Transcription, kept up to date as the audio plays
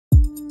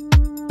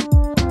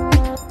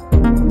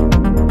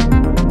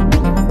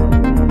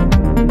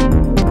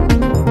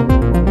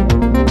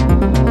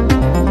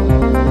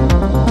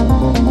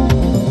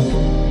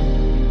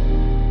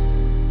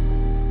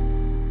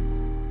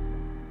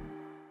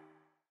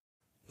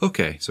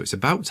Okay, so it's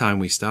about time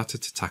we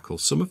started to tackle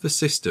some of the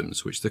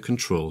systems which the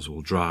controls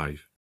will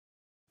drive.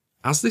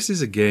 As this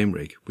is a game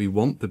rig, we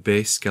want the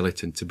base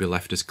skeleton to be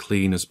left as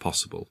clean as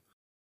possible.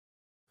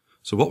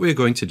 So what we are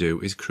going to do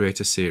is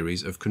create a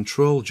series of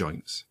control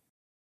joints.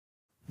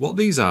 What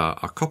these are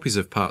copies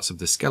of parts of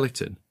the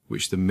skeleton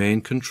which the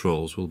main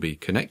controls will be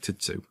connected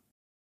to.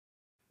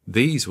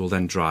 These will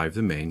then drive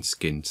the main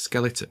skinned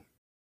skeleton.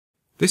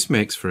 This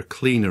makes for a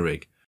cleaner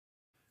rig,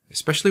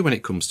 especially when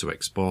it comes to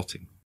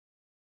exporting.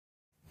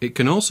 It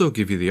can also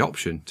give you the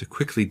option to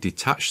quickly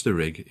detach the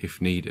rig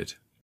if needed.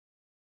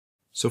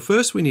 So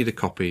first we need a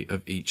copy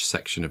of each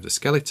section of the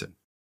skeleton.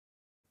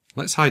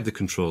 Let's hide the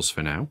controls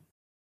for now.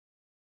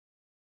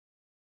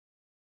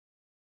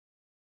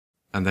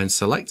 And then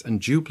select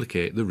and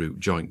duplicate the root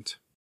joint.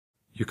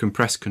 You can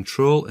press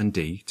Ctrl and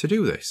D to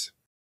do this.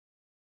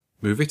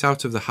 Move it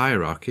out of the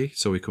hierarchy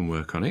so we can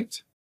work on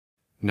it.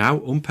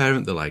 Now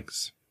unparent the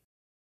legs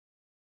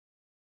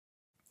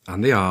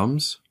and the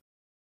arms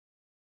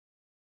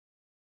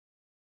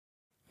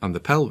and the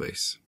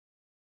pelvis.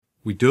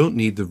 We don't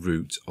need the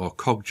root or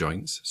cog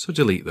joints, so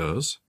delete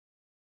those.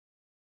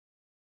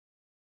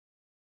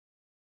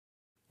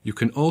 You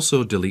can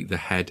also delete the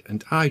head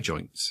and eye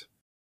joints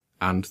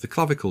and the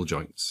clavicle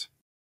joints.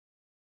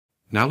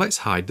 Now let's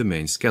hide the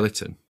main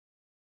skeleton.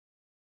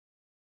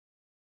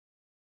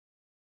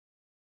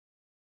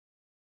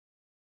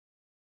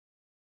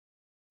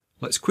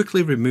 Let's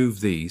quickly remove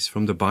these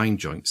from the bind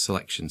joint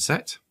selection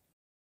set.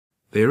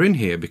 They are in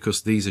here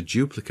because these are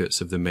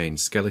duplicates of the main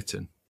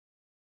skeleton.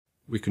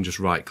 We can just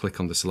right click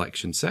on the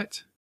selection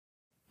set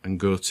and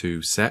go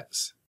to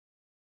Sets,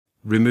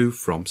 Remove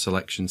from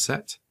Selection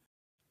Set,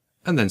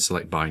 and then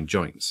select Bind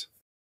Joints.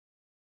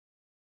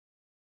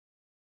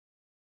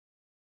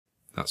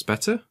 That's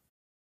better.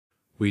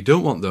 We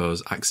don't want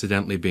those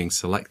accidentally being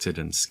selected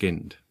and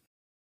skinned.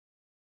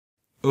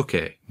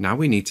 Okay, now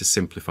we need to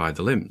simplify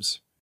the limbs.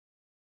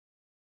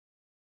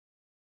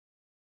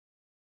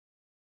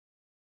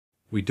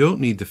 We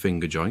don't need the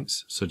finger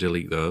joints, so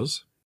delete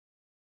those,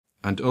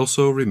 and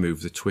also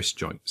remove the twist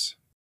joints.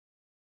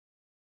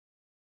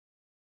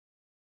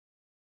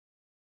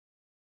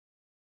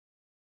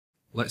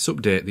 Let's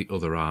update the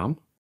other arm.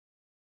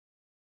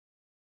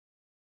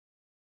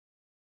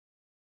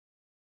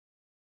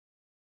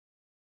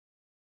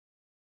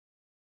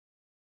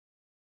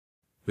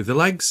 With the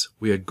legs,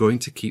 we are going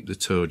to keep the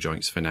toe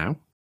joints for now.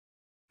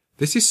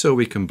 This is so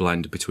we can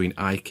blend between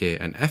IK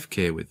and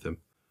FK with them,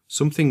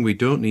 something we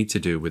don't need to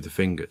do with the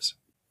fingers.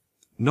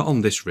 Not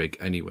on this rig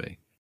anyway.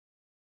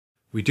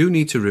 We do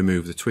need to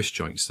remove the twist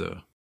joints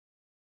though.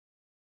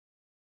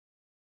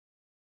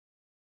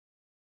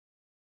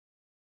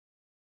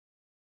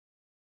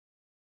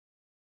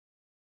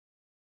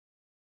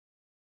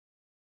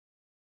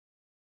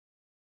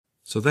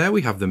 So there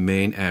we have the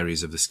main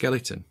areas of the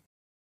skeleton.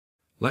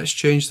 Let's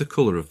change the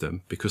colour of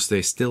them because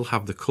they still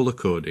have the colour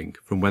coding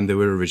from when they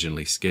were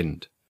originally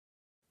skinned.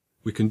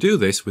 We can do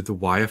this with the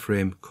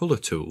wireframe colour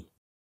tool.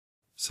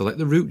 Select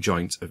the root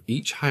joint of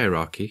each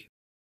hierarchy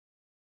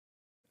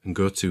and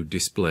go to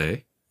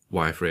Display,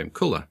 Wireframe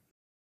Colour.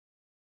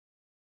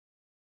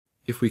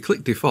 If we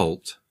click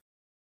Default,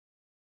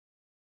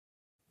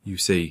 you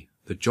see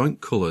the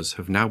joint colours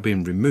have now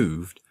been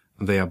removed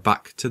and they are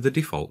back to the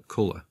default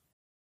colour.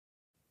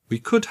 We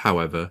could,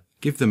 however,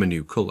 give them a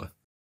new colour.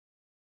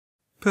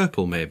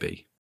 Purple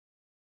maybe.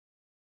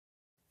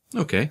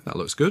 Okay, that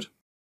looks good.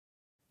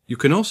 You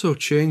can also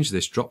change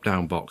this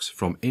drop-down box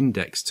from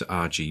Index to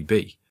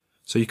RGB,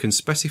 so you can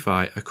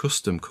specify a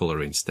custom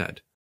colour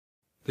instead.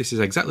 This is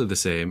exactly the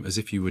same as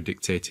if you were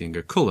dictating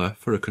a colour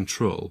for a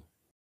control.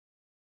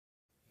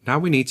 Now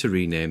we need to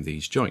rename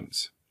these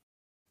joints.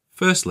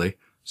 Firstly,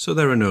 so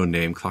there are no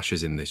name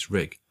clashes in this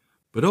rig,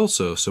 but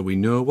also so we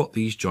know what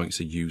these joints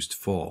are used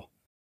for.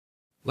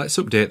 Let's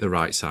update the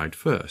right side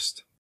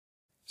first.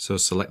 So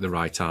select the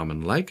right arm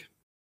and leg,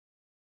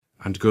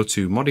 and go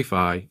to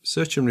Modify,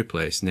 Search and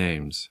Replace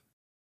Names.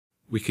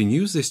 We can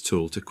use this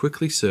tool to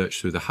quickly search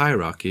through the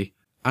hierarchy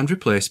and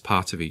replace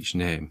part of each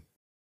name.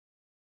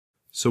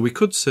 So we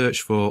could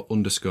search for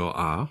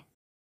 _R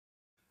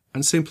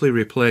and simply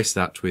replace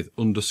that with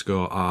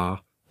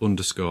 _R_IK,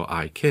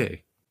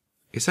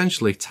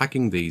 essentially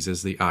tagging these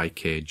as the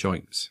IK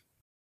joints.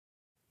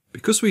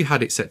 Because we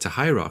had it set to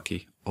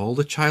hierarchy, all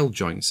the child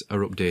joints are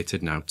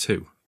updated now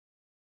too.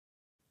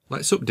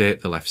 Let's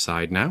update the left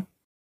side now.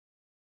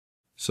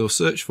 So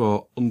search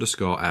for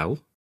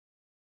 _L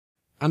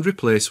and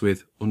replace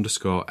with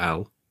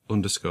 _L_IK.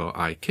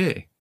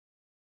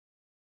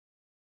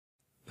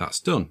 That's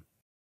done.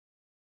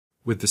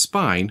 With the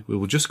spine, we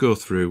will just go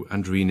through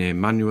and rename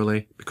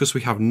manually because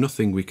we have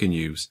nothing we can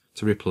use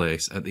to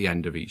replace at the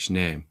end of each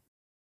name.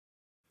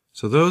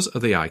 So those are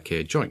the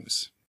IK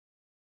joints.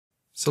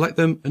 Select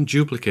them and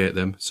duplicate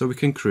them so we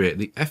can create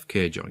the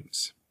FK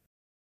joints.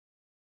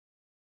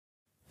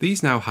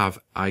 These now have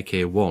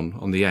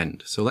IK1 on the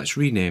end, so let's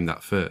rename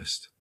that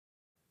first.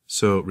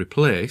 So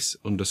replace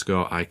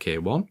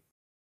 _IK1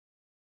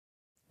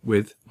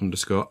 with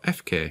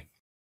 _FK.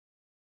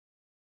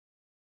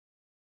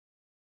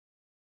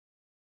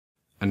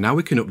 And now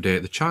we can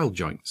update the child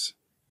joints.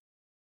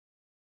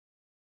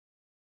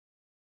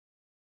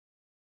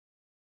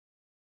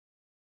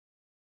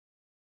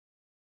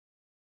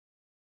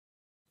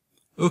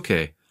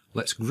 OK,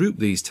 let's group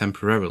these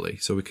temporarily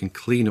so we can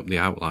clean up the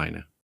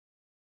outliner.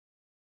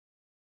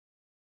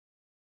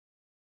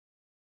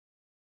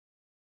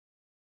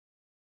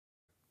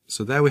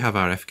 So there we have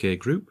our FK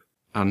group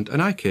and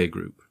an IK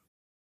group.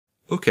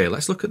 OK,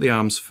 let's look at the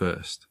arms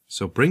first.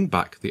 So bring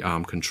back the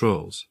arm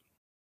controls.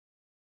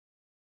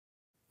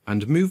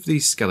 And move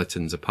these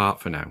skeletons apart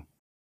for now.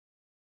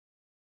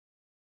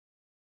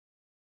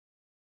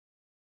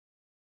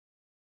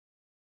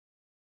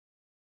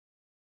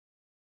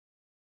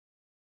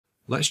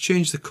 Let's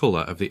change the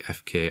colour of the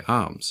FK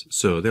arms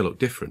so they look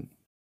different.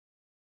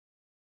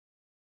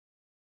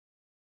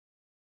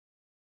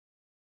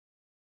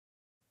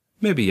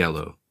 Maybe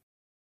yellow.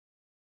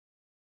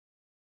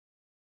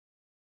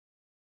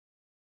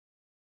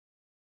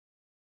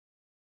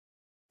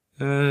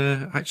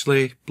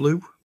 Actually,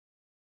 blue?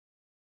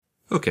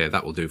 OK,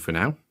 that will do for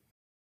now.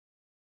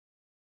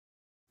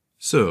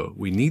 So,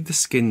 we need the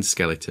skinned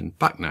skeleton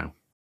back now.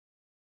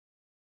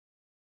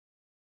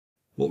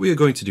 What we are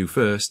going to do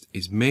first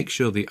is make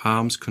sure the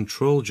arm's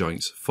control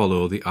joints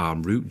follow the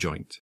arm root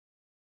joint.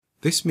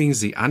 This means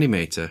the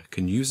animator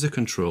can use the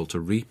control to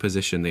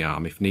reposition the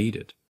arm if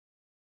needed.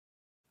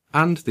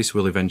 And this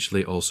will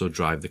eventually also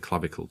drive the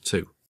clavicle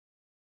too.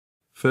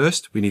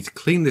 First, we need to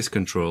clean this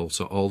control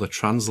so all the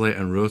translate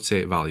and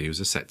rotate values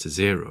are set to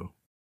 0.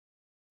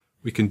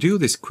 We can do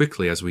this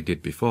quickly as we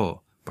did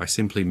before, by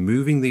simply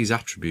moving these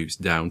attributes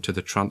down to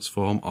the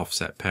transform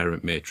offset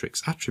parent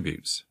matrix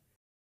attributes.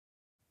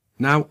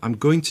 Now I'm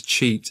going to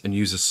cheat and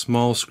use a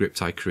small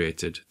script I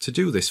created to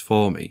do this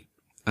for me,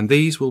 and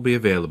these will be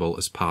available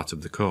as part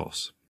of the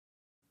course.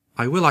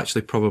 I will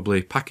actually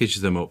probably package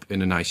them up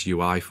in a nice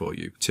UI for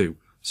you too,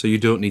 so you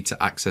don't need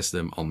to access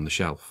them on the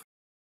shelf.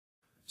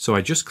 So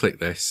I just click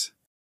this,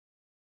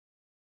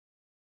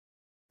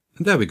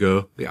 and there we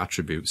go, the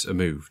attributes are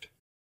moved.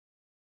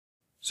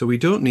 So we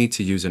don't need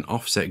to use an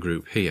offset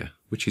group here,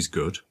 which is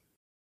good.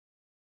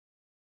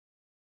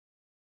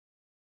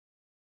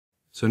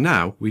 So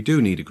now we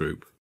do need a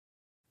group.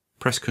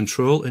 Press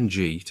Ctrl and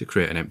G to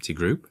create an empty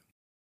group,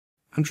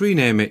 and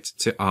rename it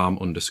to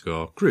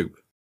arm_group.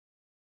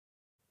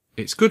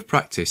 It's good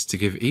practice to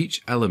give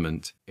each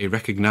element a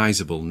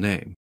recognizable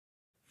name.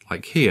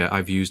 Like here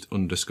I've used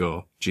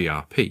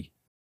 _grp.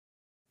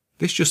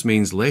 This just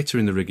means later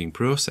in the rigging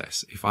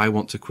process, if I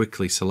want to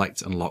quickly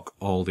select and lock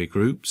all the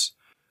groups,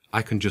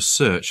 I can just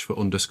search for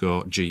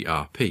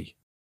 _grp.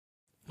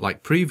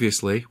 Like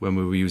previously when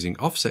we were using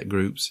offset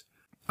groups,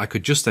 I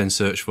could just then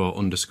search for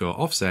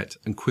 _offset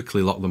and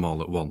quickly lock them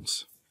all at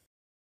once.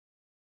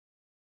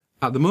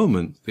 At the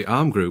moment, the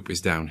arm group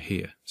is down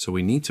here, so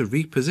we need to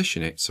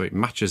reposition it so it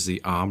matches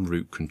the arm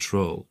root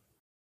control.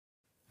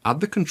 Add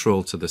the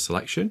control to the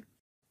selection,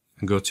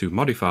 and go to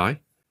Modify,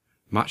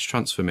 Match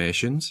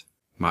Transformations,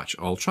 Match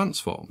All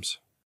Transforms.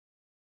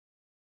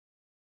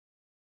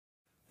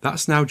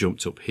 That's now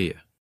jumped up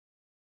here.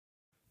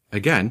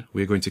 Again,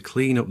 we are going to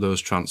clean up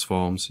those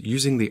transforms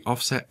using the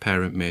offset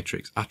parent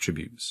matrix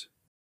attributes.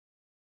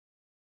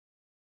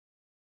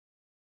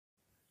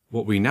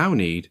 What we now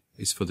need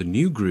is for the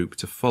new group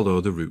to follow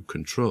the root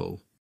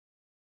control.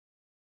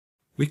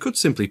 We could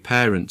simply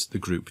parent the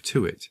group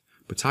to it,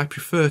 but I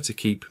prefer to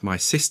keep my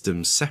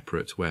systems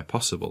separate where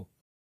possible.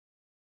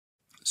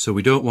 So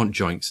we don't want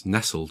joints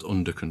nestled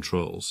under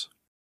controls.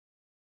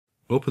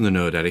 Open the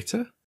node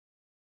editor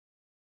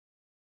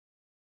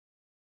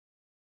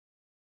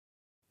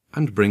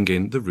and bring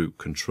in the root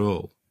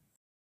control.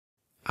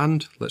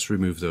 And let's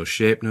remove those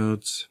shape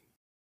nodes.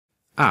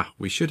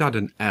 We should add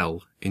an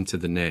L into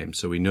the name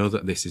so we know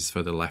that this is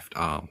for the left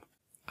arm,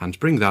 and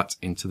bring that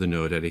into the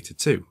node editor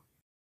too.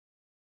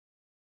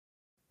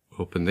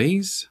 Open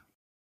these.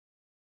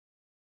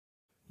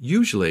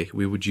 Usually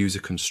we would use a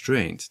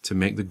constraint to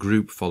make the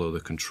group follow the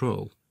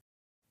control,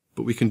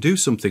 but we can do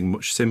something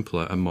much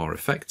simpler and more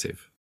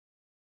effective.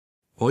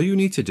 All you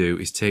need to do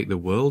is take the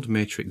world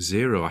matrix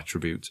 0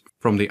 attribute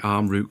from the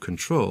arm root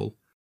control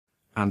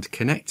and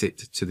connect it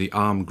to the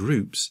arm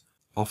group's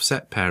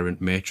offset parent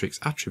matrix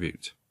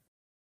attribute.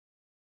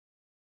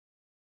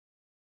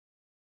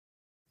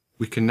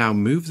 We can now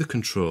move the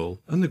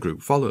control and the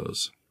group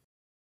follows.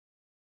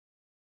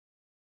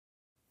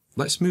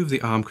 Let's move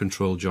the arm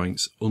control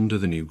joints under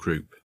the new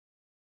group.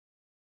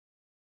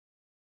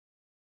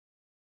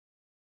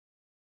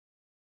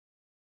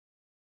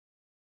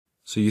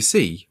 So you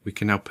see, we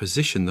can now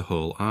position the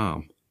whole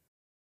arm.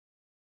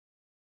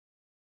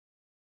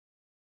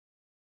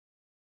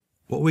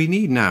 What we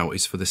need now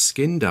is for the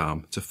skinned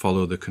arm to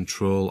follow the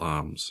control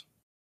arms.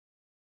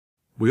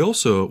 We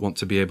also want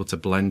to be able to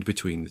blend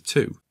between the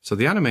two, so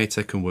the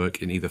animator can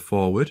work in either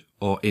forward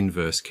or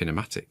inverse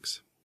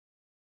kinematics.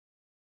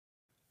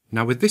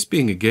 Now with this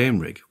being a game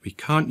rig, we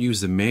can't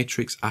use the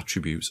matrix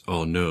attributes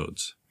or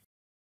nodes.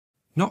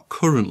 Not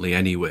currently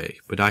anyway,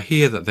 but I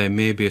hear that there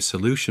may be a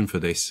solution for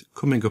this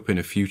coming up in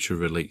a future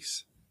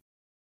release.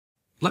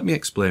 Let me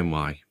explain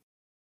why.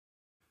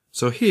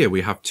 So here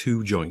we have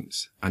two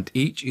joints, and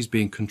each is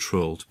being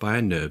controlled by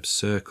a NURBS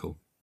circle.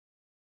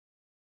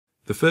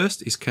 The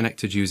first is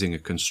connected using a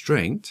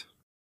constraint.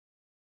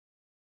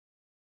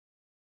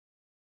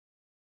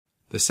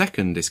 The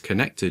second is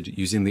connected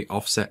using the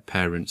offset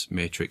parent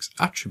matrix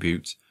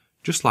attribute,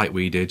 just like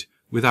we did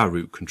with our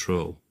root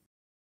control.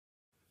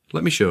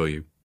 Let me show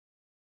you.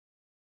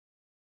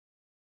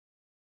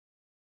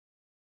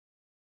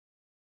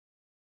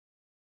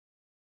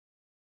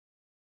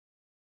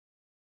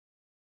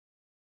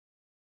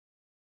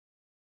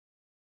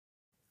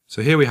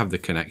 So here we have the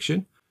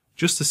connection,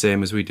 just the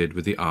same as we did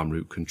with the ARM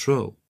root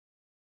control.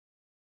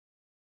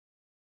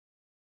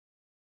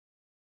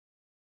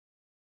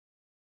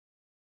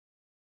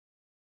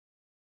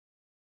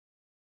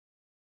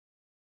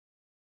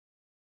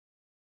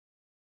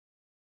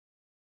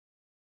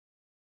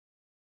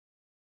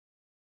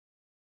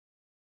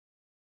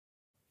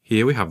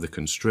 Here we have the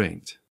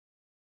constraint.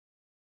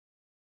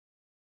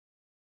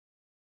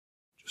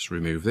 Just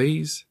remove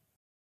these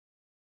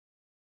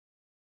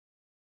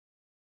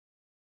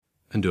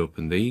and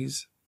open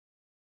these.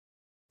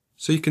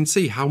 So you can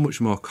see how much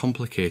more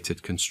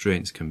complicated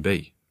constraints can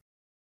be.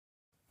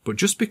 But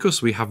just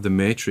because we have the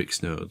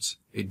matrix nodes,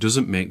 it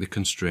doesn't make the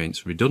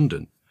constraints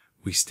redundant.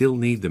 We still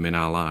need them in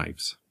our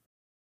lives.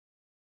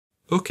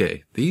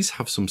 Okay, these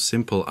have some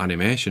simple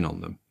animation on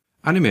them.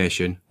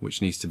 Animation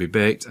which needs to be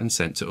baked and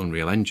sent to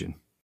Unreal Engine.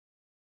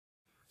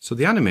 So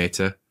the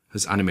animator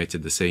has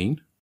animated the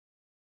scene.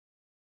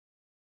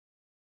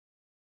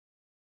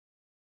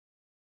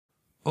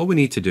 All we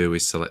need to do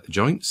is select the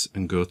joints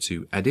and go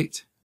to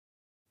Edit,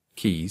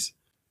 Keys,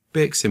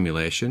 Bake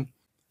Simulation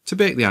to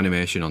bake the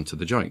animation onto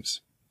the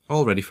joints,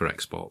 all ready for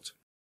export.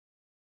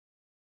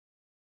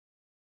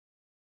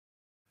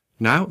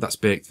 Now that's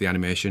baked the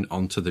animation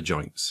onto the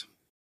joints.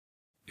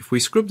 If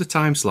we scrub the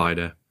time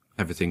slider,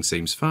 everything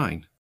seems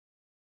fine.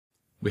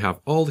 We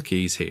have all the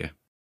keys here.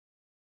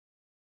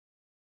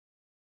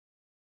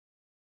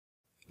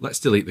 Let's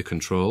delete the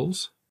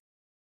controls.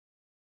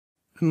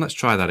 And let's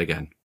try that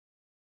again.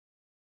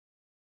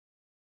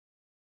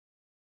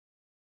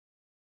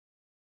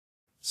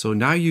 So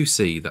now you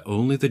see that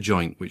only the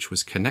joint which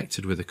was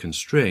connected with a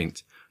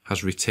constraint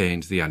has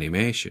retained the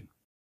animation.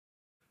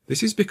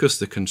 This is because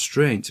the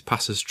constraint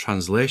passes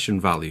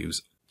translation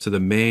values to the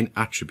main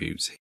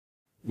attributes,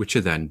 which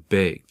are then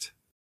baked.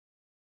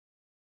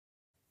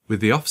 With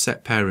the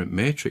offset parent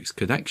matrix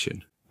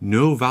connection,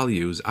 no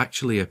values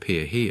actually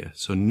appear here,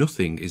 so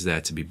nothing is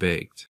there to be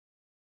baked.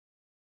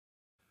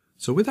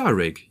 So with our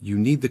rig, you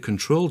need the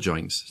control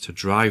joints to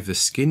drive the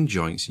skin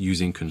joints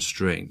using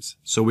constraints,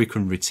 so we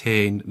can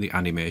retain the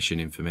animation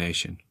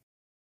information.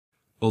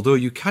 Although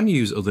you can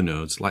use other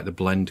nodes like the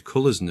blend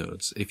colors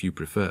nodes if you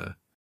prefer.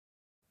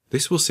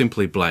 This will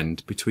simply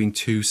blend between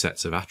two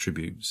sets of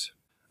attributes,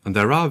 and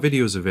there are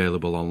videos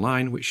available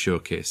online which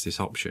showcase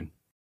this option.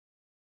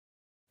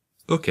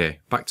 Okay,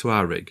 back to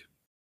our rig.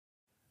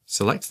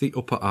 Select the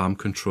upper arm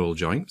control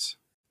joint,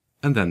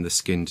 and then the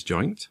skinned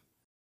joint.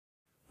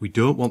 We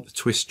don't want the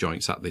twist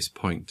joints at this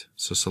point,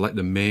 so select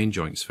the main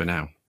joints for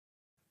now.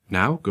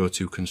 Now go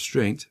to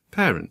Constraint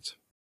Parent.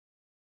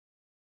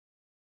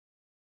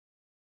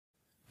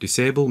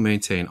 Disable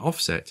Maintain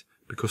Offset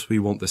because we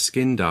want the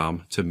skinned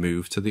arm to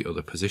move to the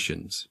other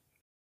positions.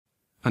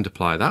 And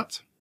apply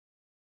that.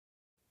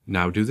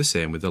 Now do the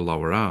same with the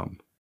lower arm.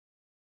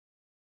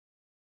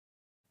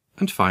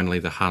 And finally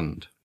the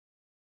hand.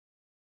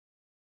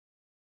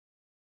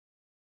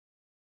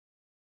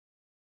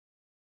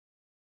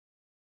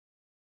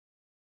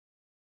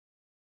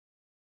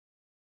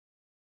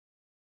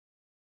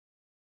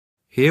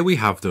 Here we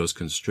have those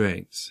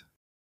constraints.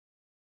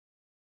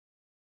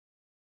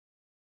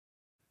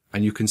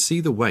 And you can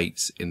see the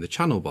weights in the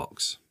channel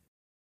box.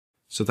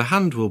 So the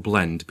hand will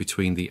blend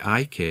between the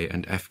IK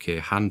and FK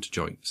hand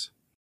joints.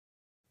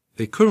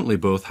 They currently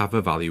both have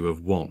a value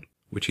of 1,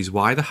 which is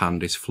why the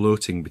hand is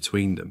floating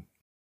between them.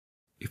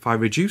 If I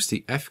reduce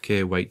the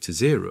FK weight to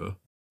 0,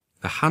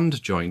 the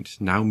hand joint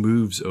now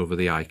moves over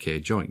the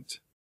IK joint.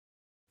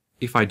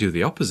 If I do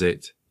the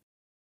opposite,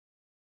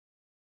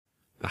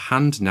 the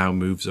hand now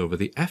moves over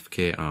the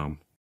FK arm.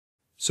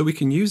 So we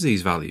can use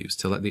these values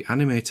to let the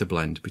animator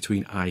blend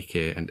between IK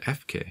and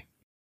FK.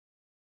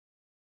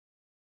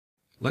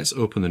 Let's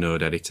open the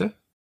node editor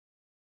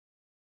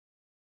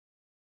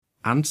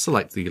and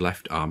select the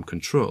left arm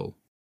control.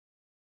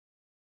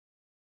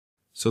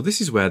 So this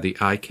is where the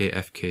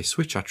IK-FK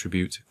switch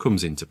attribute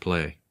comes into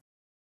play.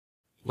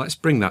 Let's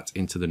bring that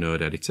into the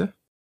node editor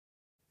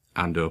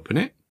and open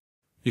it.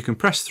 You can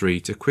press 3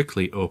 to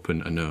quickly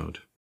open a node.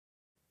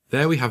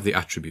 There we have the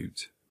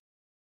attribute.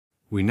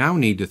 We now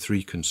need the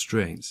 3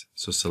 constraints,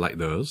 so select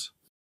those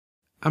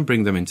and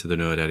bring them into the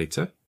node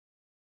editor.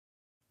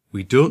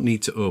 We don't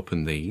need to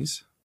open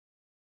these.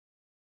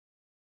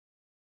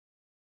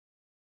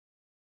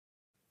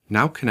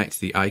 Now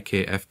connect the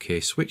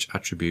IK-FK switch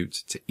attribute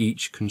to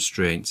each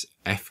constraint's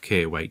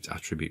FK weight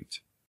attribute.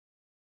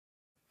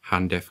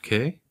 Hand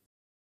FK,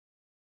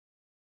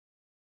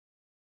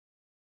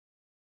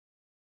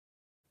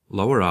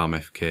 lower arm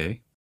FK,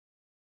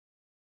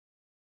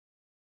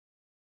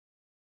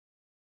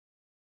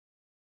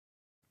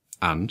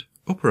 and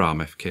upper arm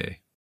FK.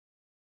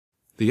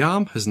 The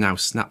arm has now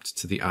snapped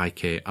to the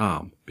IK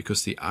arm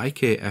because the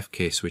IK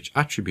FK switch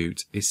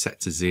attribute is set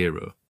to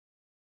 0.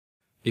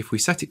 If we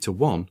set it to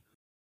 1,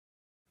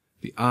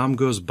 the arm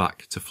goes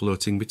back to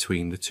floating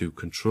between the two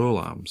control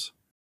arms.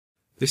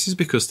 This is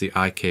because the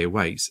IK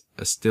weights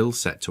are still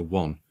set to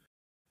 1,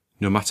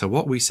 no matter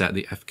what we set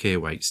the FK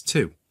weights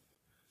to.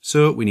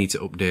 So we need to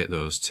update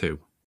those too.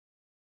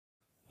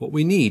 What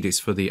we need is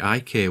for the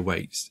IK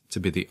weights to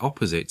be the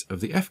opposite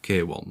of the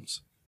FK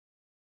ones.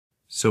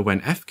 So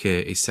when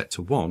FK is set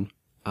to 1,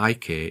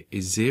 IK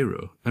is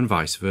 0 and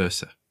vice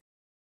versa.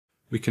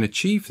 We can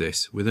achieve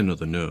this with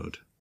another node.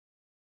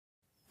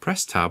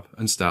 Press Tab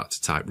and start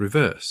to type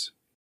reverse.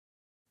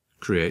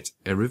 Create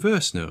a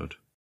reverse node.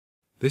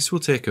 This will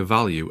take a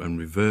value and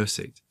reverse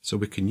it, so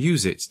we can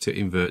use it to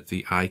invert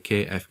the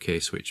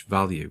IK-FK switch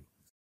value.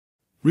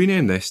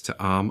 Rename this to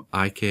ARM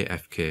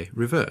IK-FK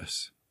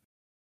reverse.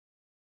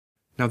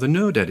 Now the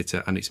node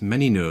editor and its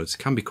many nodes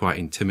can be quite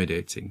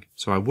intimidating,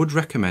 so I would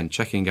recommend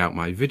checking out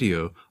my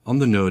video on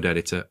the node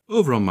editor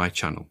over on my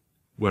channel,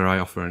 where I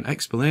offer an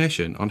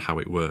explanation on how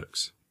it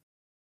works.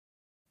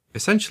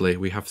 Essentially,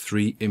 we have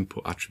 3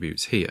 input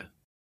attributes here,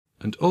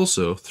 and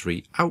also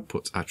 3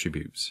 output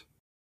attributes.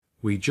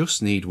 We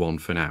just need one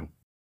for now.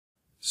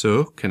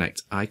 So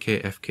connect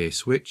IK-FK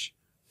switch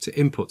to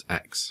input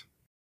X.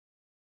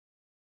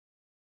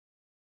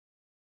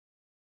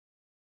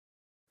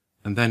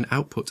 And then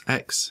output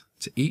X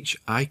to each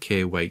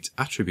IK weight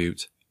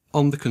attribute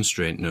on the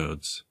constraint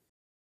nodes.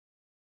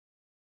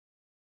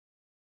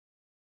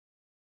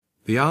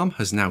 The arm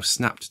has now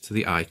snapped to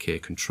the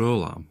IK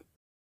control arm.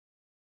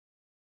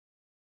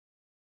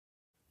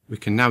 We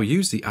can now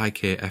use the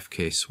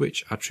IK-FK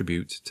switch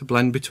attribute to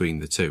blend between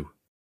the two.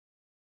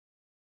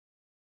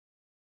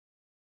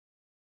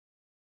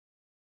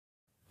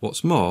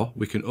 What's more,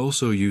 we can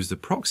also use the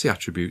proxy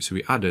attributes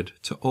we added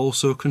to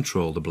also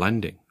control the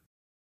blending.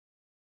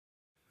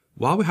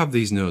 While we have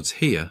these nodes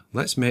here,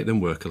 let's make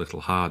them work a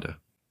little harder.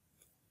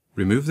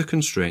 Remove the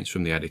constraints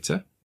from the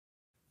editor,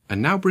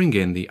 and now bring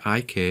in the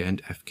IK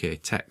and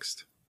FK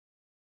text.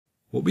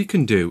 What we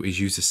can do is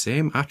use the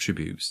same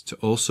attributes to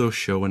also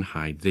show and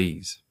hide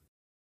these.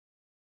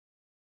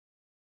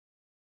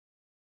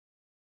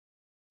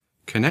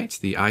 Connect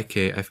the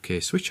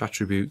IK-FK switch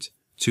attribute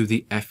to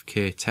the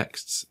FK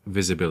text's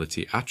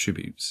visibility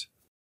attributes.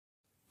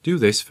 Do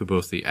this for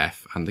both the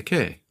F and the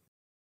K.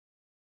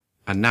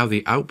 And now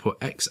the output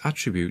X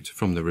attribute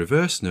from the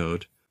reverse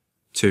node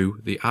to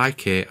the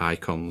IK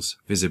icon's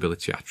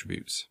visibility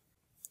attributes,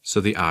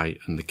 so the I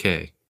and the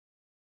K.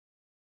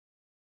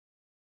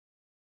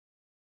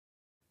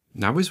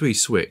 Now as we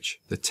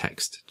switch, the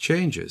text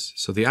changes,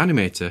 so the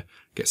animator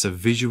gets a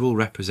visual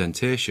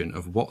representation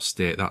of what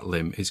state that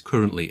limb is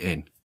currently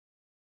in.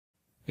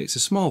 It's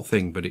a small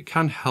thing, but it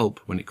can help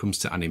when it comes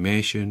to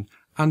animation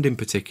and in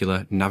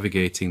particular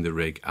navigating the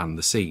rig and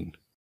the scene.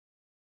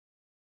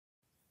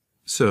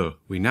 So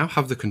we now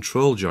have the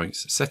control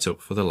joints set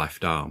up for the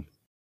left arm.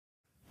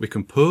 We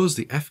can pose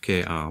the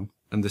FK arm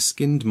and the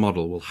skinned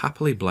model will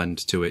happily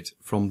blend to it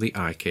from the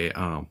IK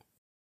arm.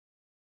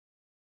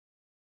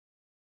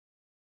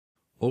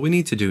 All we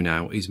need to do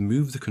now is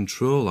move the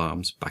control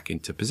arms back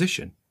into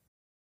position.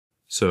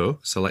 So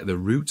select the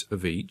root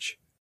of each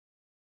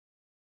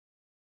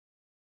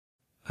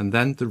and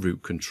then the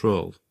root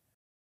control,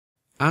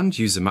 and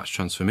use the Match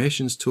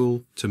Transformations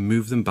tool to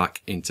move them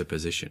back into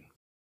position.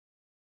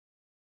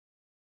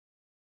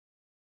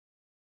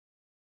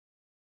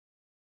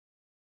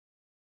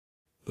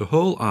 The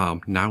whole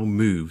arm now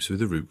moves with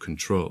the root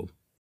control,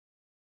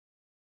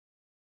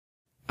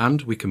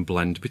 and we can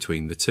blend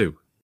between the two.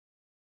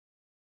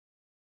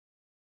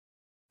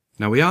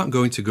 Now we aren't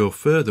going to go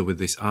further with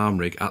this arm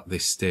rig at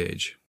this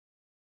stage.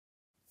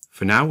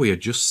 For now we are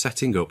just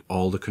setting up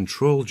all the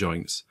control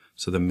joints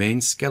so the main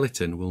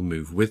skeleton will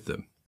move with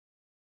them.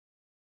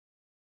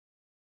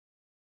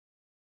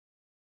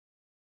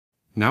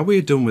 Now we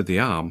are done with the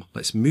arm,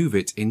 let's move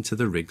it into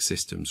the rig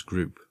systems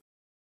group.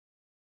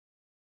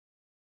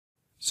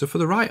 So for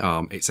the right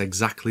arm, it's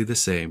exactly the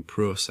same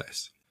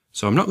process,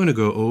 so I'm not going to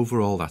go over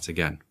all that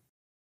again.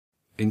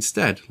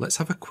 Instead, let's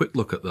have a quick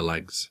look at the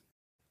legs.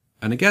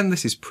 And again,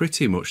 this is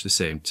pretty much the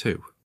same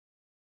too.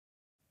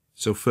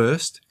 So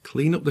first,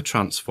 clean up the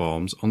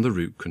transforms on the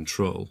root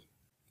control,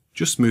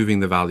 just moving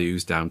the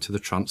values down to the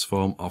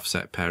Transform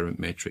Offset Parent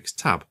Matrix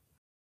tab,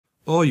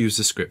 or use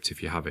the script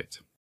if you have it.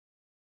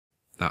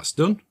 That's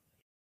done.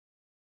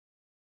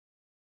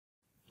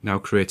 Now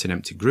create an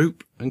empty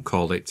group and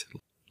call it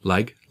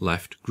Leg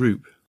Left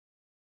Group.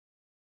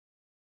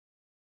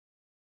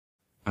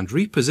 And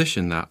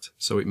reposition that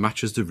so it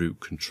matches the root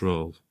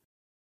control.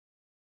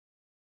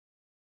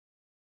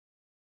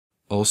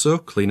 Also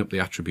clean up the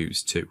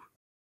attributes too.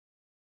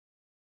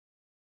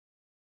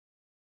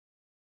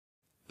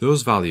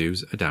 Those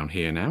values are down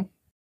here now.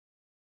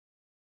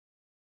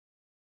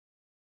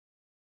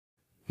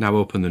 Now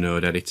open the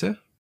node editor.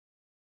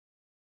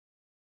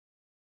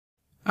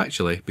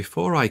 Actually,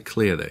 before I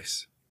clear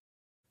this,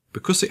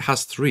 because it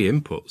has 3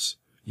 inputs,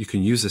 you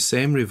can use the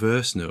same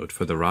reverse node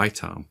for the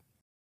right arm,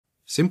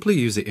 Simply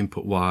use the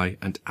input Y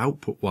and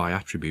output Y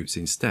attributes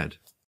instead.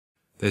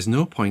 There's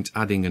no point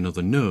adding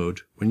another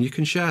node when you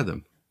can share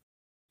them.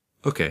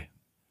 Okay,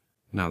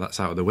 now that's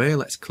out of the way,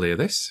 let's clear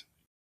this.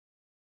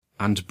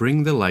 And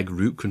bring the leg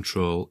root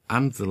control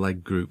and the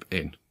leg group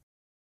in.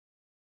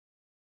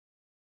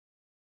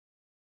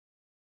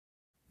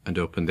 And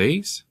open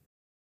these.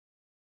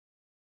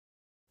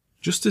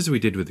 Just as we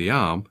did with the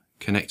arm,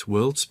 connect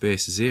world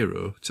space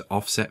 0 to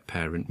offset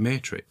parent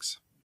matrix.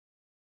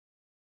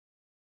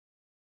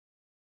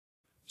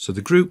 So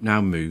the group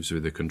now moves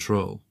with the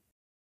control.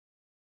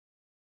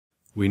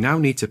 We now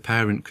need to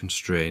parent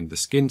constrain the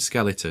skinned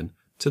skeleton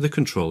to the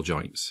control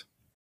joints.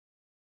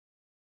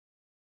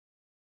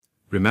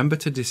 Remember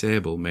to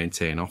disable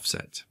maintain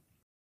offset.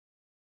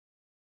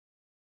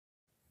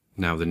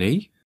 Now the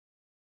knee,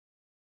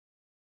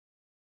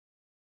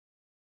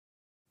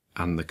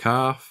 and the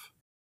calf,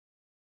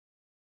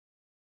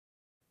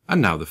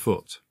 and now the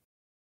foot.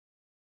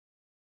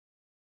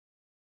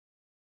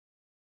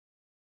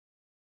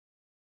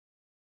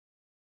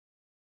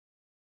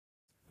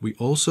 We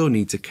also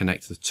need to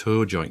connect the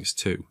toe joints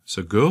too,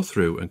 so go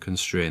through and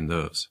constrain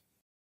those.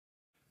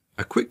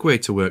 A quick way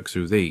to work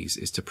through these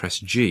is to press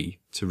G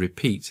to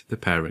repeat the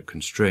parent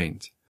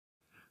constraint,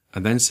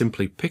 and then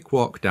simply pick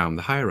walk down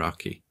the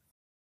hierarchy,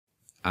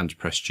 and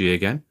press G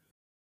again.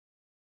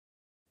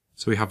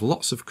 So we have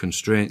lots of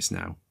constraints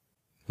now.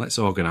 Let's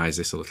organize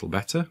this a little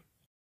better.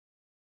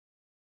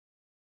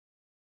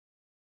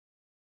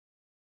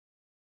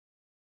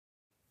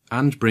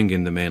 And bring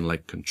in the main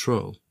leg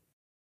control.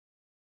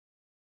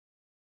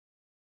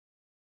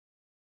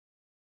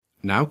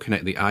 Now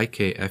connect the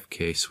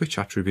IK-FK switch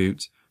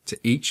attribute to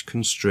each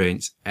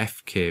constraint's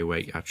FK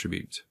weight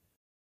attribute.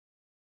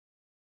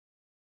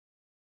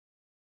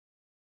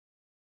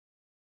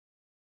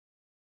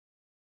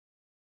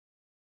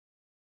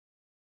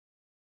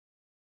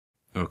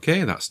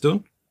 Okay, that's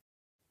done.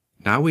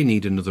 Now we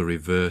need another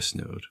reverse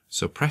node,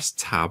 so press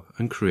Tab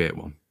and create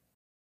one.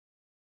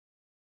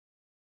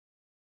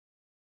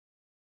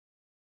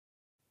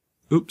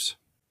 Oops,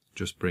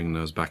 just bring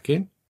those back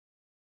in.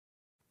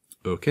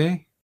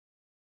 Okay.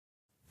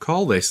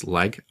 Call this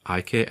leg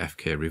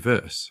IK-FK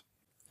reverse.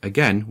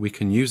 Again, we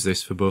can use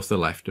this for both the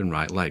left and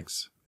right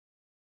legs.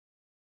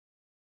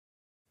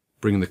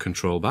 Bring the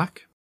control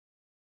back.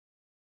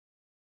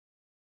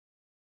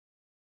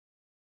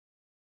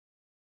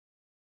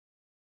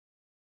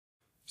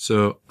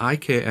 So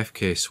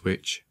IK-FK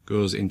switch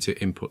goes into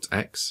input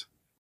X,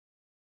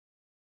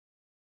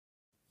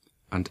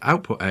 and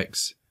output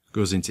X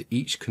goes into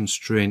each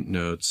constraint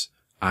node's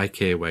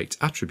IK weight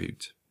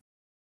attribute.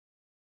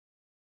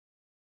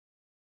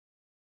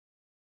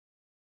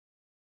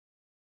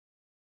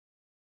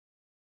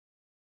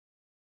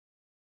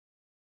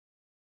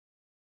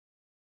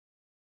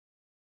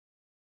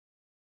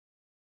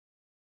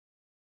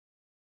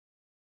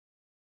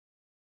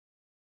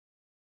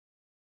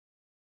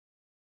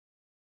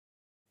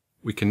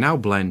 We can now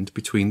blend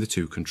between the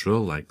two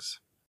control legs.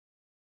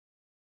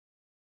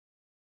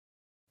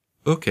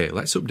 Okay,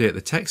 let's update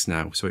the text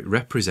now so it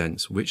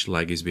represents which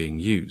leg is being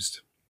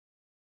used.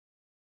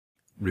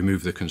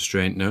 Remove the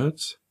constraint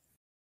nodes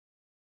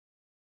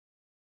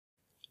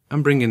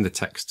and bring in the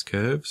text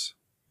curves.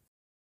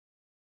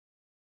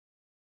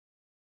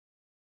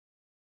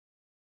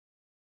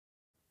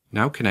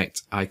 Now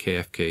connect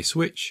IK-FK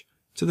switch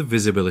to the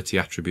visibility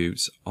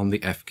attributes on the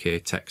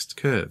FK text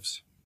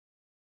curves,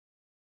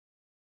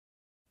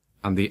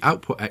 and the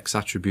output X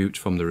attribute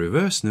from the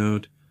reverse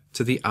node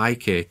to the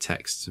IK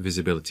text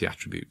visibility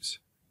attributes.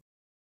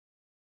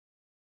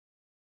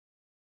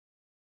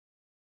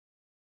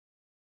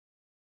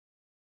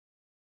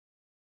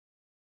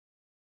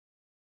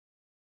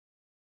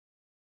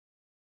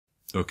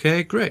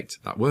 Okay, great,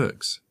 that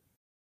works.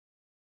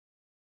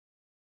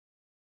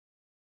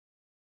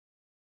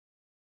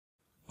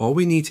 All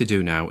we need to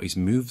do now is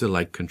move the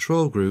leg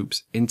control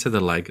groups into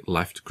the leg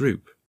left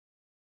group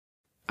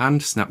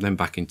and snap them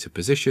back into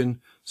position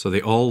so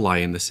they all lie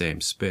in the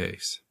same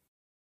space.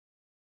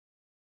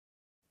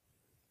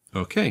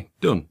 Okay,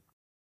 done.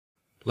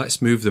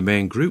 Let's move the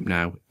main group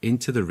now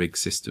into the rig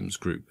systems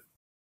group.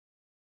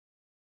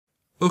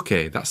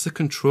 Okay, that's the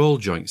control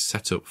joints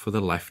set up for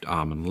the left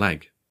arm and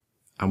leg,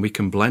 and we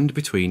can blend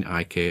between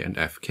IK and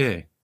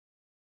FK.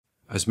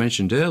 As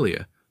mentioned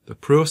earlier, the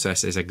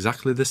process is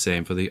exactly the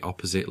same for the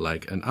opposite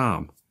leg and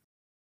arm.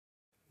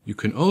 You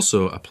can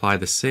also apply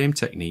the same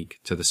technique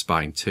to the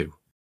spine too.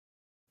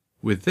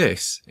 With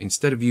this,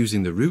 instead of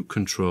using the root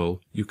control,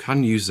 you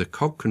can use the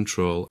cog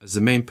control as the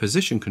main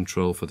position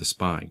control for the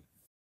spine.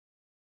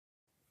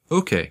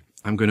 Okay,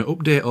 I'm going to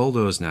update all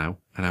those now,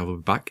 and I will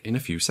be back in a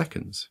few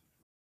seconds.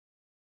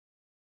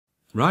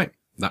 Right,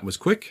 that was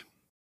quick.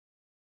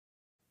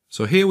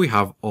 So here we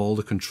have all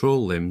the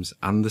control limbs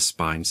and the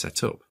spine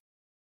set up.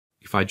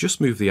 If I just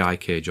move the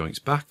IK joints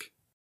back,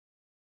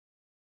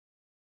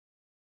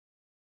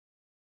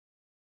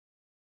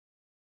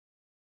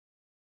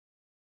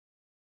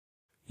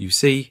 you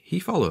see he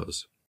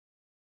follows.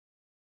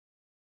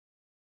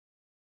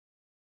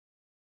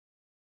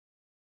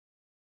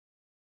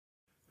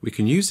 We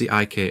can use the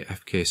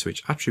IK-FK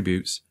switch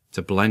attributes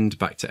to blend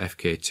back to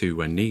FK2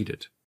 when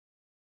needed.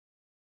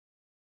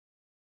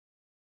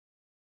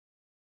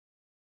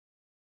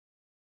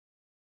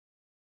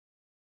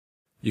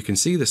 You can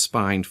see the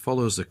spine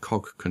follows the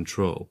cog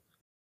control,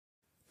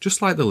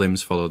 just like the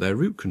limbs follow their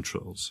root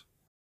controls.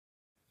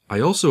 I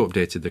also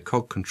updated the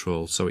cog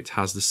control so it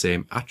has the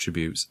same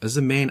attributes as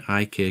the main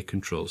IK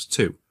controls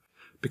too,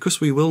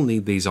 because we will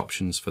need these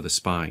options for the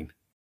spine.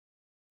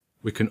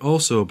 We can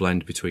also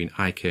blend between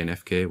IK and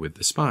FK with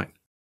the spine.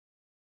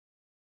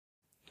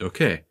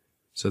 Okay,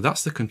 so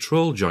that's the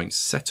control joints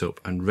set up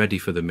and ready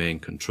for the main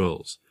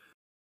controls.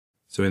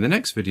 So in the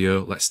next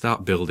video, let's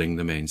start building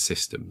the main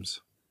systems.